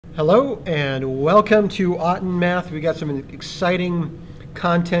Hello and welcome to Aughton Math. We got some exciting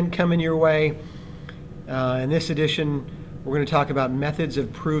content coming your way. In this edition, we're going to talk about methods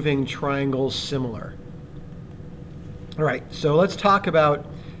of proving triangles similar. All right, so let's talk about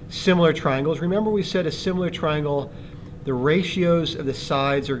similar triangles. Remember we said a similar triangle, the ratios of the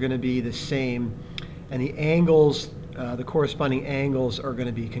sides are going to be the same, and the angles, the corresponding angles are going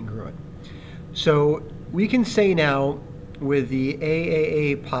to be congruent. So we can say now, with the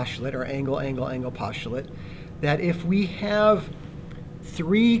AAA postulate, or angle postulate, that if we have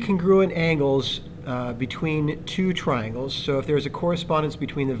three congruent angles between two triangles, so if there's a correspondence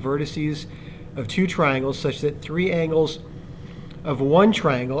between the vertices of two triangles such that three angles of one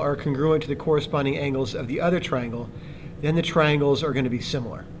triangle are congruent to the corresponding angles of the other triangle, then the triangles are going to be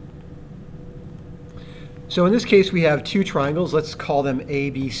similar. So in this case we have two triangles. Let's call them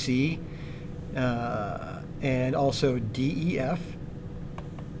ABC. And also DEF.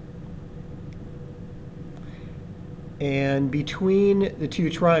 And between the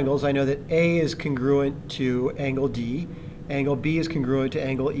two triangles, I know that A is congruent to angle D, angle B is congruent to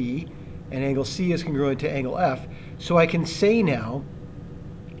angle E, and angle C is congruent to angle F. So I can say now,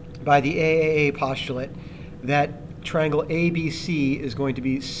 by the AAA postulate, that triangle ABC is going to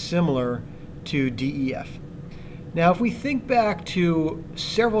be similar to DEF. Now, if we think back to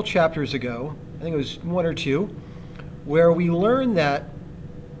several chapters ago, I think it was one or two, where we learned that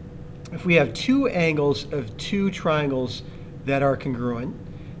if we have two angles of two triangles that are congruent,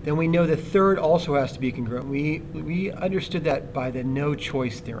 then we know the third also has to be congruent. We understood that by the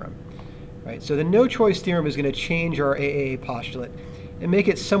no-choice theorem, right? So the no-choice theorem is going to change our AAA postulate and make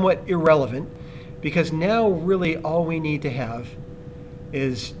it somewhat irrelevant, because now really all we need to have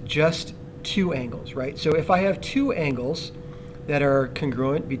is just two angles, right? So if I have two angles that are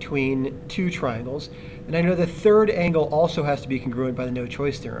congruent between two triangles, and I know the third angle also has to be congruent by the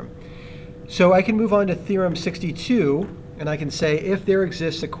no-choice theorem. So I can move on to Theorem 62, and I can say if there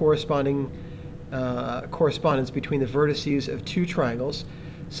exists a correspondence between the vertices of two triangles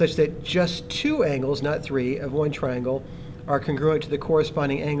such that just two angles, not three, of one triangle are congruent to the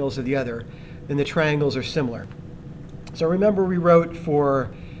corresponding angles of the other, then the triangles are similar. So remember, we wrote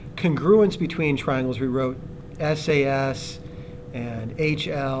for congruence between triangles, we wrote SAS and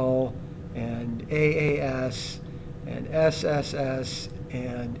HL and AAS and SSS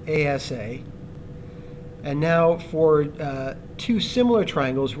and ASA. And now for two similar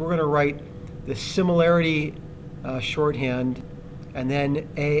triangles, we're going to write the similarity shorthand and then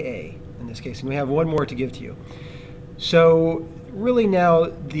AA in this case. And we have one more to give to you. So really now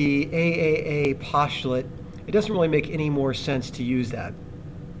the AAA postulate, it doesn't really make any more sense to use that.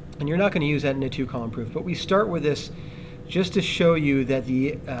 And you're not going to use that in a two-column proof. But we start with this just to show you that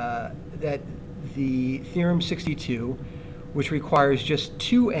the Theorem 62, which requires just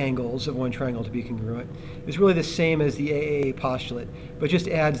two angles of one triangle to be congruent, is really the same as the AAA postulate, but just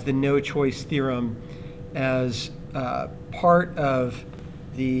adds the no-choice theorem as part of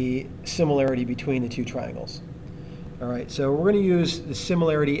the similarity between the two triangles. All right, so we're going to use the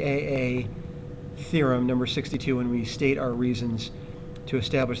similarity AA theorem, number 62, when we state our reasons to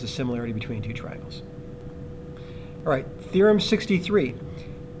establish the similarity between two triangles. All right, Theorem 63.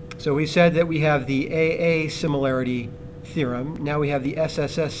 So we said that we have the AA similarity theorem. Now we have the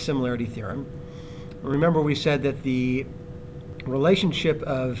SSS similarity theorem. Remember, we said that the relationship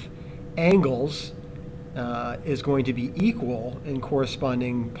of angles is going to be equal in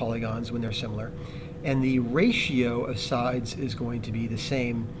corresponding polygons when they're similar, and the ratio of sides is going to be the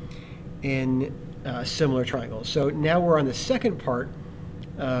same in similar triangles. So now we're on the second part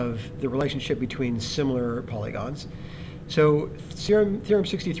of the relationship between similar polygons. So Theorem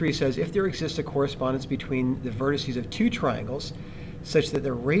 63 says if there exists a correspondence between the vertices of two triangles such that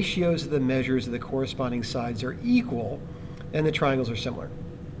the ratios of the measures of the corresponding sides are equal, then the triangles are similar.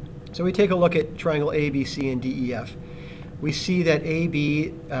 So we take a look at triangle ABC and DEF. We see that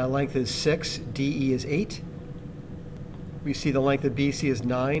AB length is 6, DE is 8. We see the length of BC is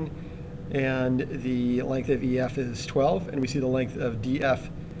 9, and the length of EF is 12, and we see the length of DF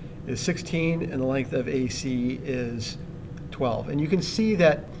is 16, and the length of AC is 12. And you can see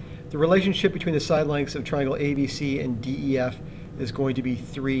that the relationship between the side lengths of triangle ABC and DEF is going to be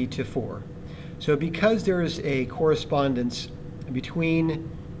 3 to 4. So because there is a correspondence between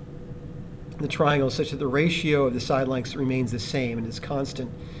the triangles such that the ratio of the side lengths remains the same and is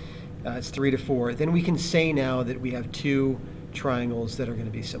constant, it's 3 to 4, then we can say now that we have two triangles that are going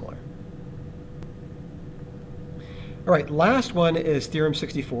to be similar. All right, last one is Theorem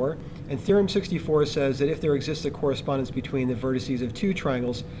 64. And Theorem 64 says that if there exists a correspondence between the vertices of two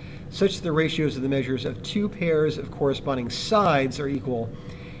triangles such that the ratios of the measures of two pairs of corresponding sides are equal,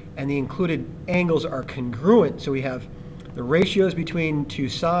 and the included angles are congruent. So we have the ratios between two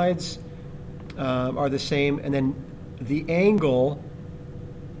sides are the same, and then the angle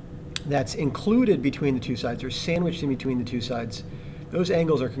that's included between the two sides, or sandwiched in between the two sides, those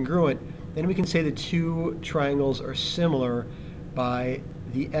angles are congruent. Then we can say the two triangles are similar by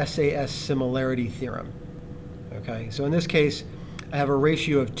the SAS similarity theorem. Okay, so in this case, I have a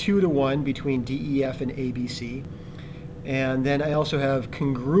ratio of 2 to 1 between DEF and ABC. And then I also have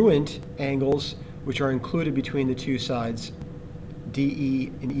congruent angles which are included between the two sides,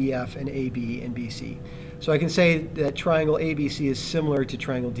 DE and EF and AB and BC. So I can say that triangle ABC is similar to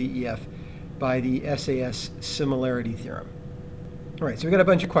triangle DEF by the SAS similarity theorem. All right, so we've got a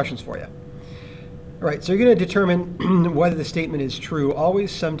bunch of questions for you. All right, so you're going to determine whether the statement is true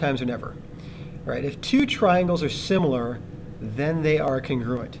always, sometimes, or never. All right, if two triangles are similar, then they are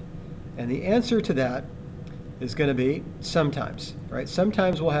congruent. And the answer to that is going to be sometimes. Right?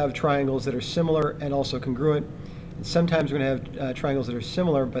 Sometimes we'll have triangles that are similar and also congruent. And sometimes we're going to have triangles that are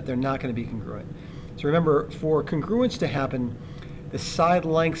similar, but they're not going to be congruent. So remember, for congruence to happen, the side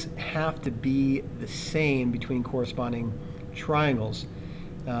lengths have to be the same between corresponding triangles.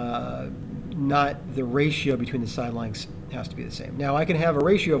 Not the ratio between the side lengths has to be the same. Now I can have a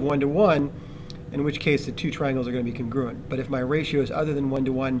ratio of 1 to 1, in which case the two triangles are going to be congruent. But if my ratio is other than 1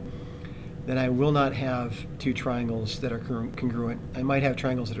 to 1, then I will not have two triangles that are congruent. I might have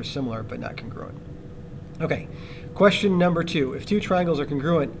triangles that are similar but not congruent. Okay, question number 2. If two triangles are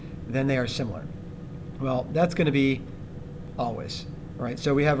congruent, then they are similar. Well, that's going to be always. Right?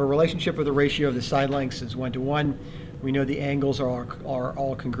 So we have a relationship with the ratio of the side lengths is 1 to 1. We know the angles are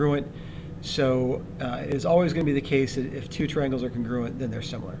all congruent. So it is always going to be the case that if two triangles are congruent, then they're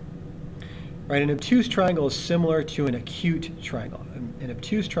similar. Right? An obtuse triangle is similar to an acute triangle. An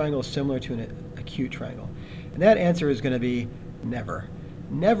obtuse triangle is similar to an acute triangle. And that answer is going to be never.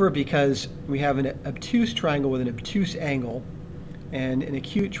 Never, because we have an obtuse triangle with an obtuse angle and an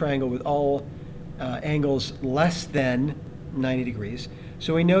acute triangle with all angles less than 90 degrees.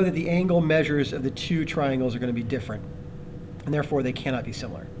 So we know that the angle measures of the two triangles are going to be different, and therefore they cannot be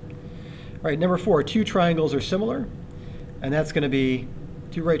similar. All right, number 4, two triangles are similar, and that's going to be,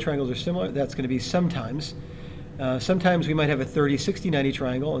 two right triangles are similar, that's going to be sometimes. Sometimes we might have a 30-60-90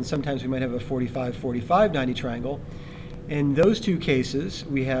 triangle, and sometimes we might have a 45-45-90 triangle. In those two cases,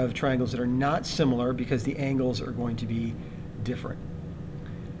 we have triangles that are not similar because the angles are going to be different.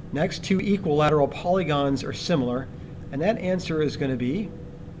 Next, two equilateral polygons are similar, and that answer is going to be,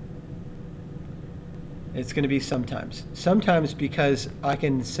 it's going to be sometimes. Sometimes, because I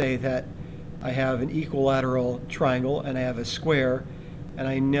can say that I have an equilateral triangle and I have a square, and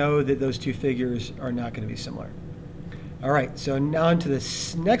I know that those two figures are not going to be similar. All right, so now on to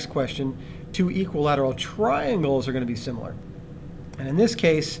this next question. Two equilateral triangles are going to be similar. And in this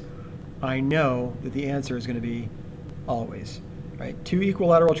case, I know that the answer is going to be always. Right? Two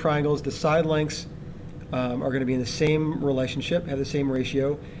equilateral triangles, the side lengths are going to be in the same relationship, have the same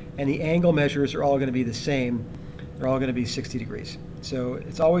ratio, and the angle measures are all going to be the same. They're all going to be 60 degrees. So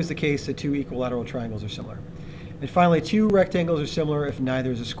it's always the case that two equilateral triangles are similar. And finally, two rectangles are similar if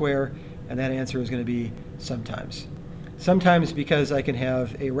neither is a square, and that answer is going to be sometimes. Sometimes, because I can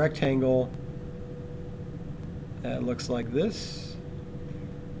have a rectangle that looks like this,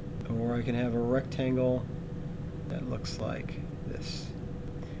 or I can have a rectangle that looks like this.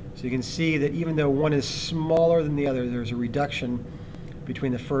 So you can see that even though one is smaller than the other, there's a reduction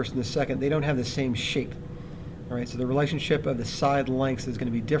between the first and the second. They don't have the same shape. All right, so the relationship of the side lengths is going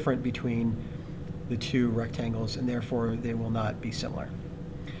to be different between the two rectangles, and therefore they will not be similar.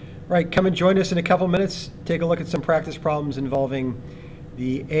 All right, come and join us in a couple minutes. Take a look at some practice problems involving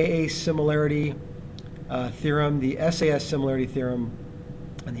the AA similarity theorem, the SAS similarity theorem,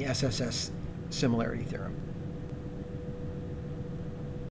 and the SSS similarity theorem.